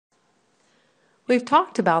We've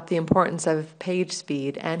talked about the importance of page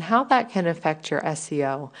speed and how that can affect your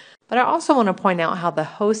SEO. But I also want to point out how the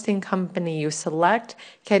hosting company you select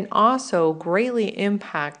can also greatly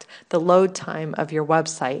impact the load time of your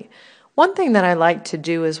website. One thing that I like to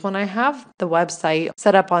do is when I have the website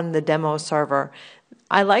set up on the demo server,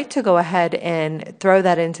 I like to go ahead and throw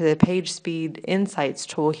that into the Page Speed Insights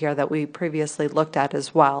tool here that we previously looked at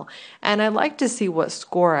as well. And I like to see what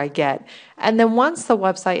score I get. And then once the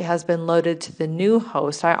website has been loaded to the new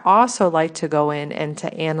host, I also like to go in and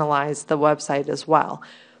to analyze the website as well.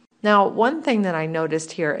 Now, one thing that I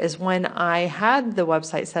noticed here is when I had the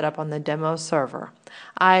website set up on the demo server,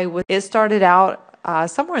 it started out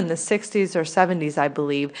somewhere in the 60s or 70s, I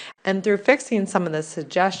believe. And through fixing some of the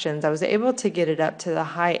suggestions, I was able to get it up to the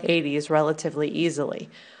high 80s relatively easily.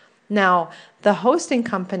 Now, the hosting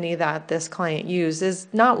company that this client used is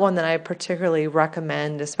not one that I particularly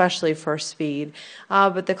recommend, especially for speed,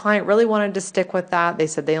 but the client really wanted to stick with that. They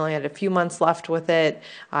said they only had a few months left with it.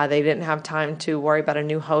 They didn't have time to worry about a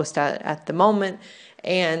new host at the moment,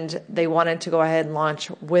 and they wanted to go ahead and launch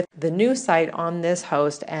with the new site on this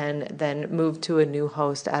host and then move to a new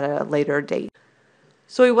host at a later date.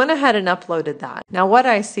 So we went ahead and uploaded that. Now what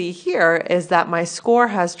I see here is that my score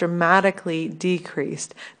has dramatically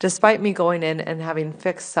decreased despite me going in and having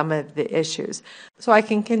fixed some of the issues. So I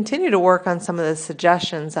can continue to work on some of the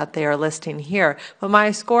suggestions that they are listing here, but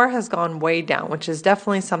my score has gone way down, which is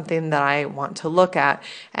definitely something that I want to look at.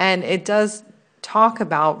 And it does talk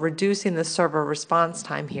about reducing the server response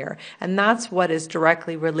time here, and that's what is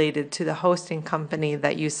directly related to the hosting company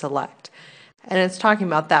that you select. And it's talking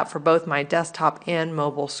about that for both my desktop and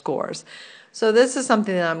mobile scores. So this is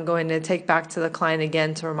something that I'm going to take back to the client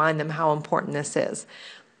again to remind them how important this is.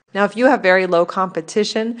 Now, if you have very low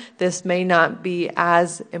competition, this may not be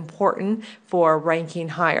as important for ranking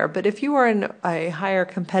higher. But if you are in a higher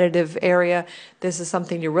competitive area, this is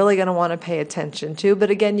something you're really going to want to pay attention to.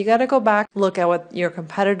 But again, you got to go back, look at what your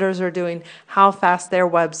competitors are doing, how fast their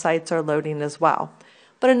websites are loading as well.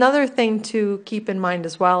 But another thing to keep in mind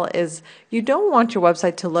as well is you don't want your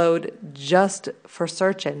website to load just for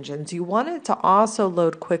search engines. You want it to also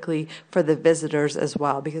load quickly for the visitors as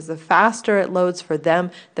well, because the faster it loads for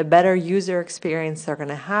them, the better user experience they're going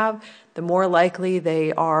to have, the more likely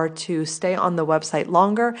they are to stay on the website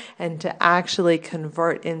longer and to actually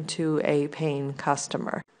convert into a paying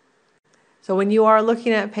customer. So when you are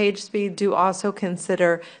looking at page speed, do also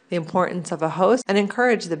consider the importance of a host and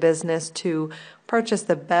encourage the business to purchase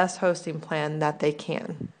the best hosting plan that they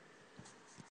can.